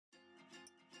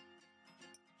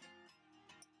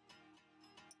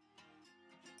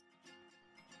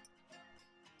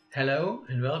Hello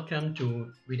and welcome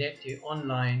to Guidetti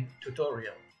online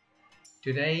tutorial.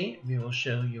 Today we will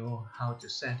show you how to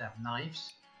set up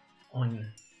knives on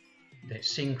the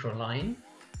Sincro line.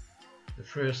 The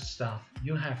first stuff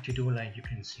you have to do, like you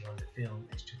can see on the film,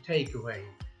 is to take away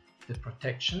the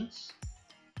protections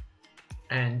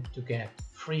and to get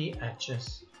free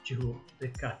access to the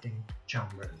cutting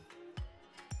chamber.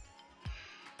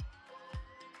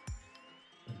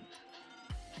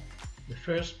 The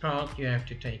first part you have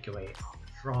to take away on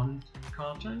the front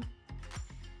cutter.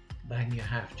 Then you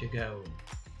have to go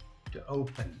to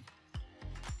open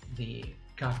the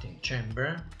cutting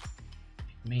chamber.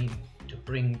 It means to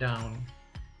bring down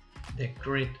the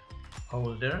grid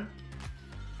holder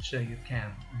so you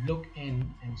can look in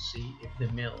and see if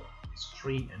the mill is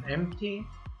free and empty,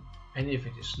 and if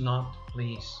it is not,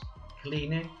 please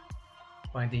clean it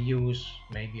by the use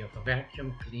maybe of a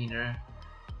vacuum cleaner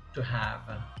to have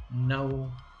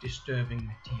no disturbing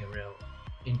material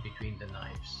in between the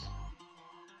knives.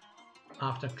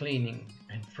 After cleaning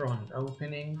and front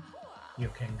opening, you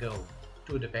can go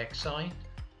to the back side.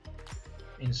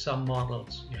 In some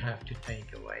models you have to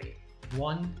take away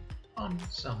one, on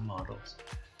some models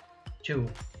two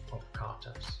of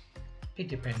cutters. It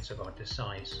depends about the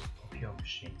size of your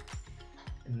machine.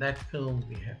 In that film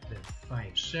we have the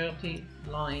 530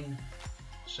 line,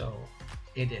 so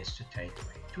it is to take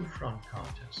away two front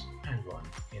cutters and one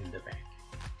in the back.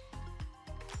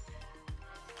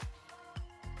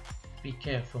 Be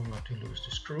careful not to lose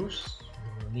the screws.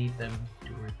 You will need them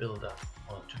to rebuild up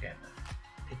altogether.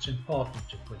 It's important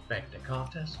to put back the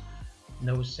cutters.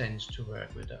 No sense to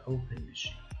work with the open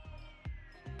machine.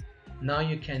 Now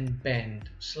you can bend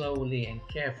slowly and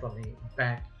carefully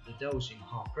back the dosing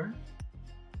hopper.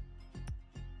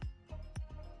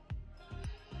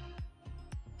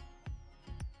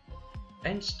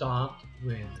 And start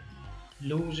with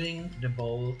losing the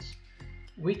bolts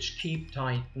which keep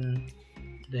tighten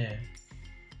the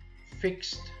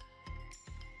fixed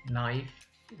knife,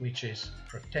 which is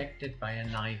protected by a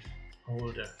knife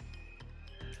holder.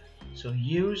 So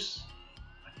use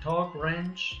a torque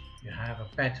wrench, you have a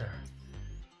better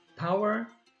power,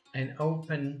 and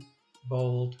open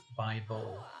bolt by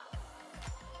bolt.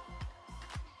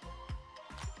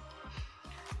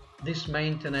 This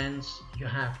maintenance you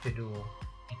have to do,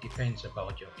 it depends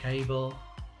about your cable,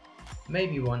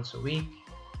 maybe once a week,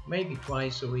 maybe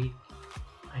twice a week,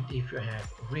 and if you have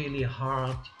really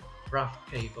hard, rough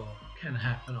cable, can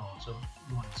happen also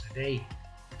once a day.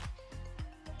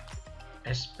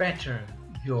 As better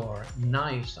your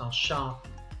knives are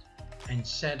sharpened and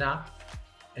set up,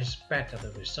 as better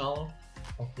the result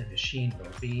of the machine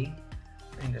will be,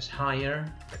 and as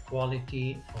higher the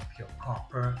quality of your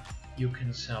copper you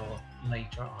can sell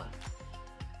later on.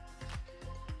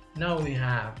 Now we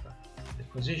have the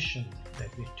position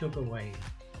that we took away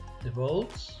the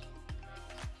bolts,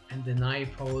 and the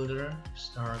knife holder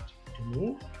start to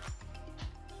move.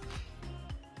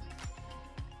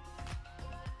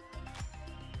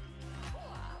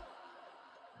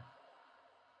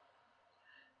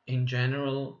 In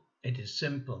general, it is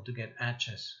simple to get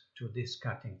access to this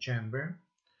cutting chamber.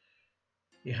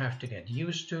 You have to get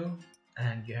used to,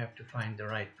 and you have to find the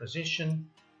right position,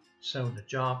 so the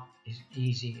job is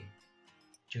easy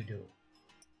to do.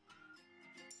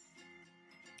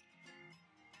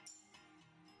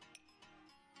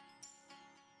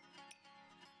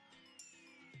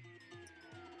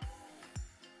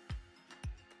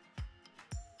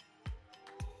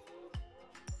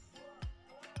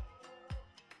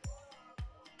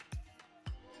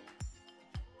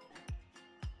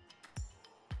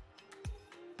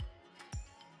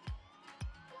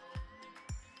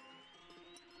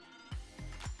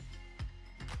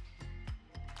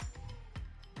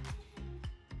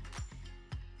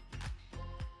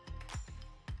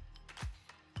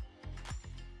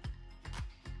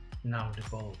 Now the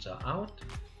bolts are out,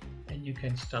 and you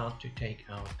can start to take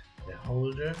out the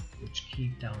holder which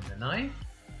keep down the knife,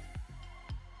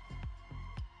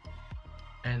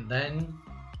 and then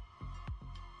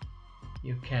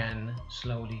you can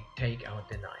slowly take out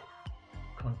the knife.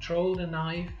 Control the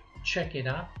knife, check it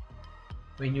up.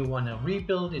 When you want to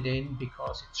rebuild it in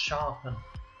because it's sharpened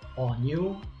or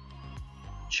new,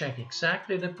 check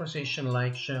exactly the position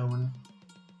like shown,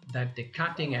 that the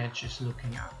cutting edge is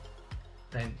looking up.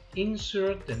 Then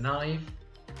insert the knife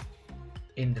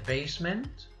in the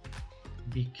basement.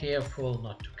 Be careful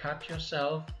not to cut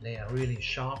yourself, they are really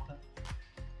sharp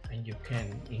and you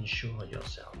can insure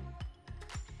yourself.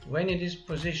 When it is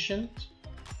positioned,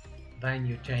 then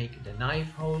you take the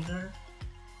knife holder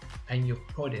and you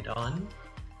put it on.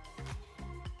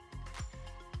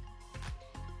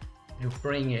 You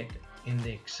bring it in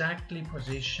the exactly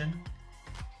position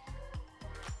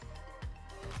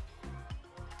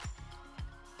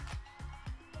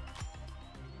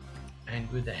and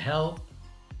with the help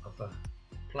of a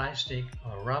plastic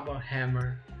or rubber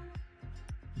hammer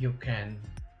you can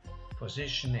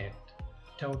position it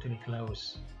totally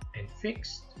close and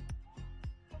fixed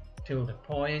till the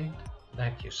point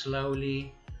that you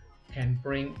slowly can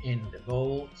bring in the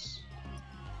bolts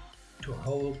to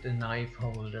hold the knife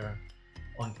holder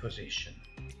on position.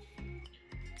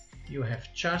 You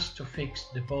have just to fix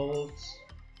the bolts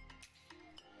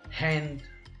hand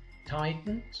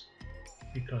tightened,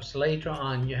 because later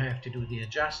on you have to do the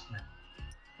adjustment.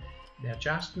 The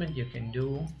adjustment you can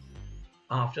do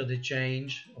after the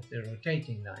change of the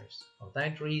rotating knives. For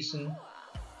that reason,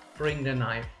 bring the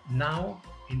knife now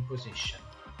in position.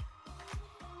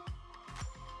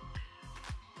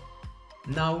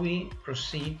 Now we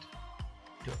proceed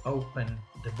to open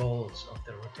the bolts of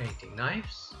the rotating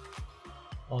knives.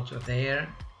 Also there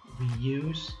we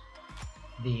use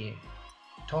the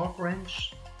torque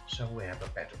wrench, so we have a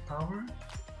better power.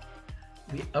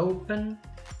 We open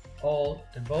all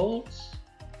the bolts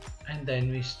and then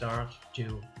we start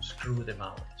to screw them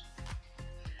out.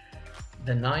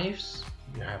 The knives,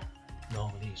 you have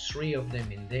normally 3 of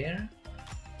them in there,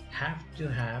 have to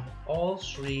have all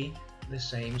 3 the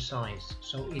same size.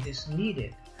 So it is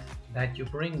needed that you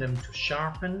bring them to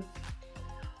sharpen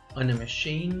on a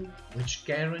machine which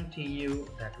guarantee you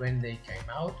that when they came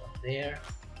out of there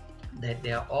that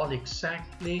they are all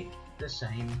exactly the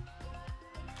same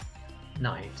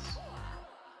knives.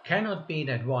 Cannot be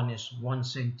that one is 1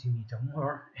 centimeter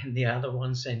more and the other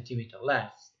 1 centimeter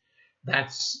less.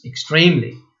 That's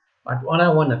extremely. But what I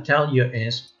want to tell you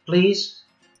is, please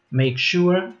make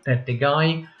sure that the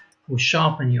guy who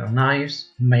sharpen your knives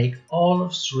make all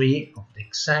of 3 of the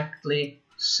exactly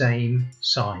same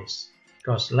size,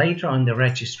 because later on the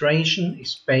registration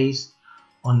is based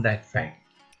on that fact.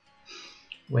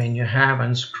 When you have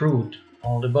unscrewed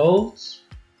all the bolts,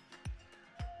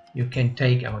 you can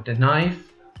take out the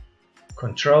knife,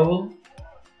 control,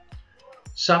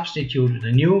 substitute with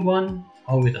a new one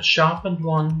or with a sharpened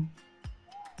one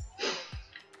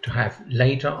to have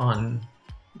later on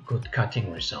good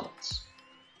cutting results.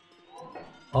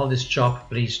 All this job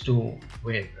please do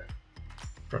with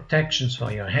protections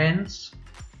for your hands,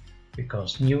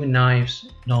 because new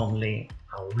knives normally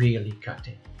are really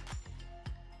cutting.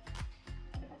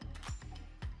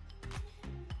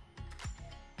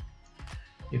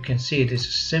 You can see it is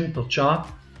a simple job.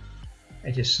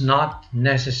 It is not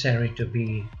necessary to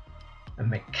be a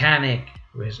mechanic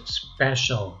with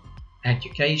special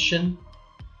education.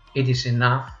 It is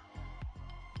enough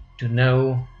to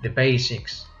know the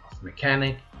basics of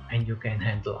mechanic and you can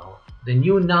handle out. The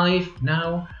new knife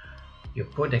now you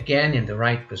put again in the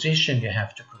right position. You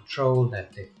have to control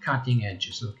that the cutting edge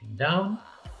is looking down.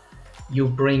 You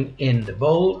bring in the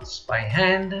bolts by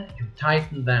hand. You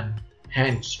tighten them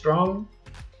hand strong.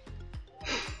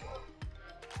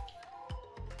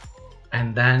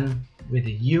 And then with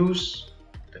the use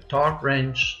the torque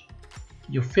wrench,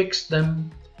 you fix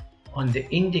them on the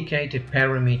indicated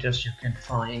parameters you can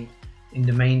find in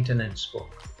the maintenance book.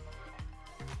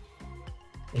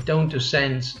 It don't do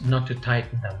sense not to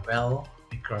tighten them well,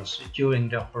 because during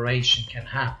the operation can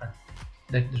happen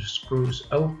that the screws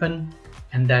open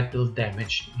and that will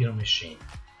damage your machine.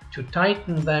 To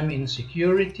tighten them in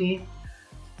security,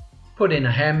 put in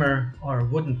a hammer or a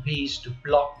wooden piece to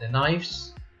block the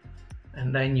knives,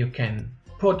 and then you can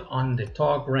put on the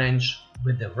torque wrench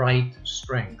with the right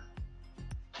strength.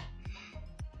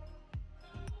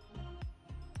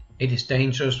 It is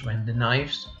dangerous when the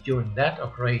knives during that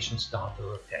operation start to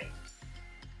rotate.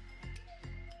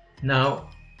 Now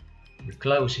you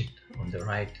close it on the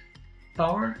right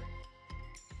power.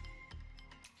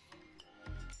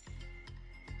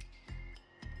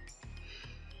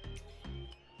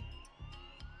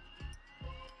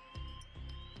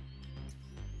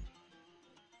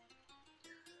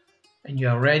 And you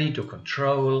are ready to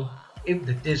control if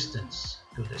the distance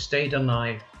to the stator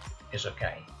knife is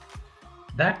okay.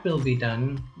 That will be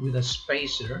done with a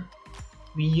spacer.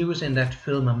 We use in that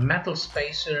film a metal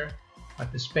spacer,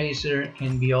 but the spacer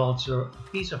can be also a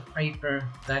piece of paper.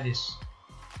 That is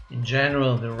in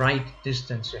general the right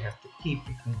distance you have to keep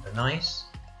between the knives.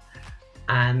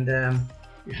 And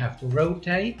you have to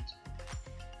rotate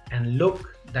and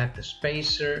look that the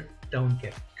spacer don't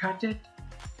get cutted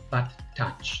but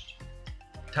touched.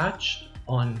 Touched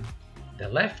on the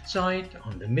left side,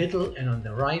 on the middle and on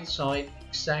the right side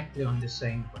exactly on the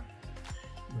same way.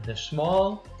 With the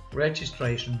small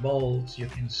registration bolts you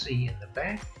can see in the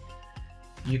back,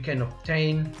 you can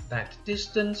obtain that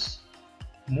distance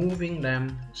moving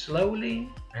them slowly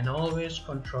and always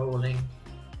controlling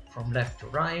from left to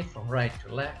right, from right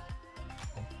to left,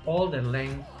 of all the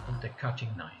length of the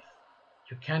cutting knife.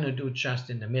 You cannot do just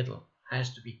in the middle. It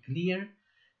has to be clear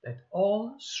that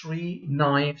all three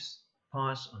knives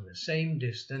pass on the same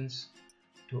distance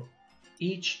to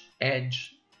each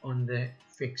edge on the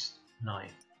fixed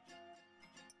knife.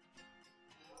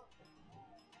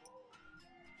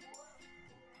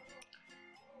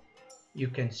 You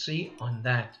can see on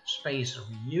that spacer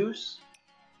we use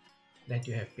that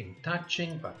you have been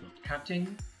touching but not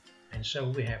cutting, and so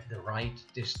we have the right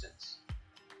distance.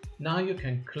 Now you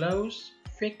can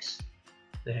fix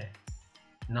the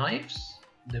knives.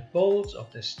 The bolts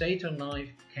of the stator knife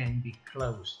can be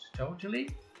closed totally.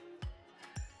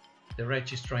 The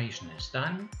registration is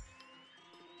done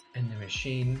and the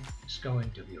machine is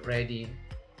going to be ready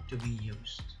to be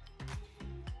used.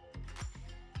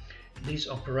 This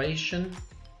operation,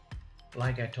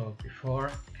 like I told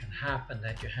before, can happen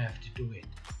that you have to do it.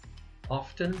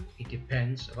 Often it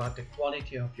depends about the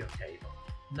quality of your cable.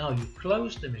 Now you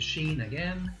close the machine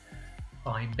again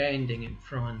by bending in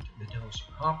front the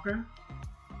dosing hopper.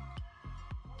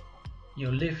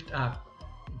 You lift up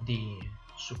the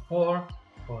support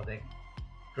for the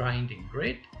grinding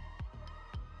grid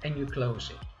and you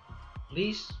close it.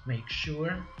 Please make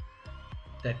sure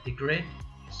that the grid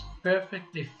is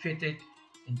perfectly fitted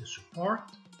in the support.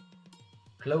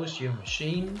 Close your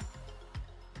machine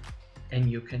and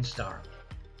you can start.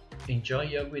 Enjoy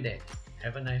your Guidetti.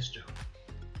 Have a nice job.